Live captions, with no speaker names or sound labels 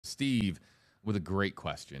Steve with a great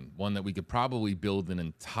question, one that we could probably build an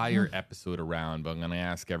entire episode around, but I'm going to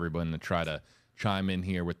ask everyone to try to chime in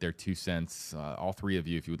here with their 2 cents. All three of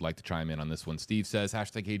you, if you would like to chime in on this one. Steve says,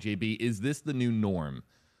 #KJB, is this the new norm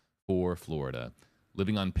for Florida?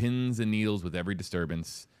 Living on pins and needles with every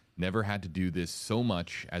disturbance. Never had to do this so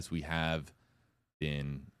much as we have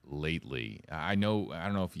been lately. I don't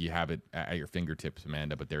know if you have it at your fingertips,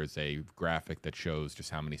 Amanda, but there's a graphic that shows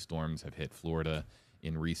just how many storms have hit Florida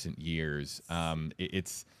in recent years.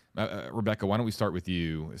 It's Rebecca, why don't we start with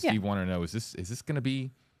you? Steve wanted to know, is this going to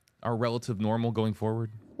be our relative normal going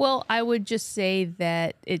forward? Well, I would just say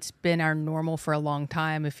that it's been our normal for a long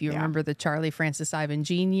time. If you remember the Charlie, Francis, Ivan,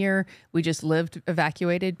 Jean year, we just lived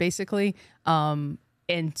evacuated, basically.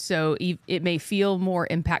 And so it may feel more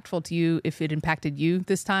impactful to you if it impacted you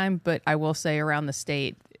this time, but I will say around the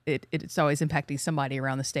state, it's always impacting somebody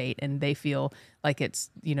around the state, and they feel like it's,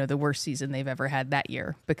 the worst season they've ever had that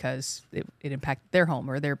year because it impacted their home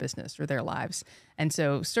or their business or their lives. And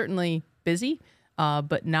so certainly busy,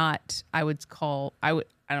 but not, I don't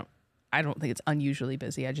think it's unusually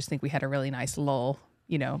busy. I just think we had a really nice lull,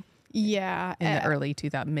 Yeah. in the early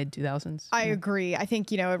mid 2000s. I agree. I think,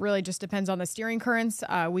 it really just depends on the steering currents.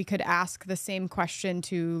 We could ask the same question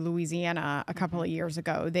to Louisiana a couple of years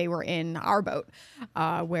ago. They were in our boat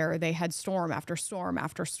where they had storm after storm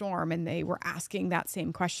after storm, and they were asking that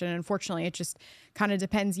same question. Unfortunately, it just kind of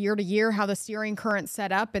depends year to year how the steering current's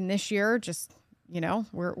set up. And this year, just,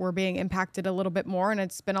 we're being impacted a little bit more, and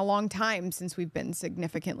it's been a long time since we've been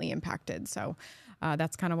significantly impacted. So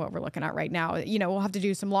that's kind of what we're looking at right now. We'll have to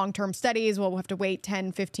do some long-term studies. We'll have to wait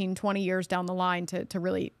 10, 15, 20 years down the line to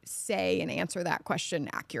really say and answer that question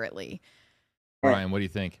accurately. Brian, what do you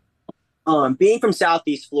think? Being from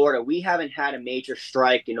Southeast Florida, we haven't had a major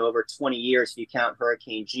strike in over 20 years if you count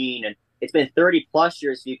Hurricane Jean, and it's been 30 plus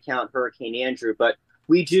years if you count Hurricane Andrew. But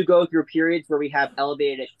we do go through periods where we have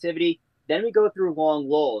elevated activity. Then we go through long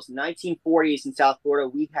lulls. 1940s in South Florida,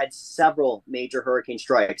 we've had several major hurricane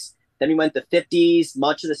strikes. Then we went the 50s,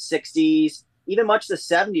 much of the 60s, even much of the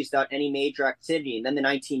 70s without any major activity. And then the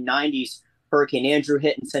 1990s, Hurricane Andrew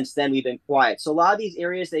hit, and since then we've been quiet. So a lot of these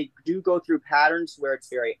areas, they do go through patterns where it's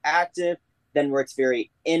very active, then where it's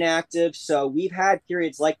very inactive. So we've had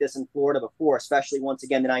periods like this in Florida before, especially once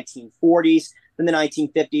again the 1940s. Then the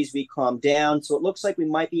 1950s, we calmed down. So it looks like we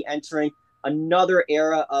might be entering another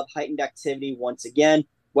era of heightened activity once again.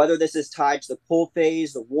 Whether this is tied to the cold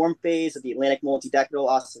phase, the warm phase of the Atlantic multidecadal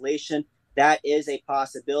oscillation, that is a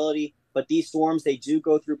possibility. But these storms, they do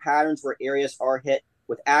go through patterns where areas are hit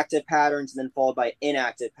with active patterns and then followed by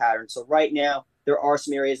inactive patterns. So right now, there are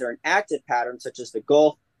some areas that are in active patterns, such as the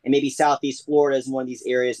Gulf, and maybe Southeast Florida is one of these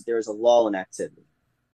areas that there is a lull in activity.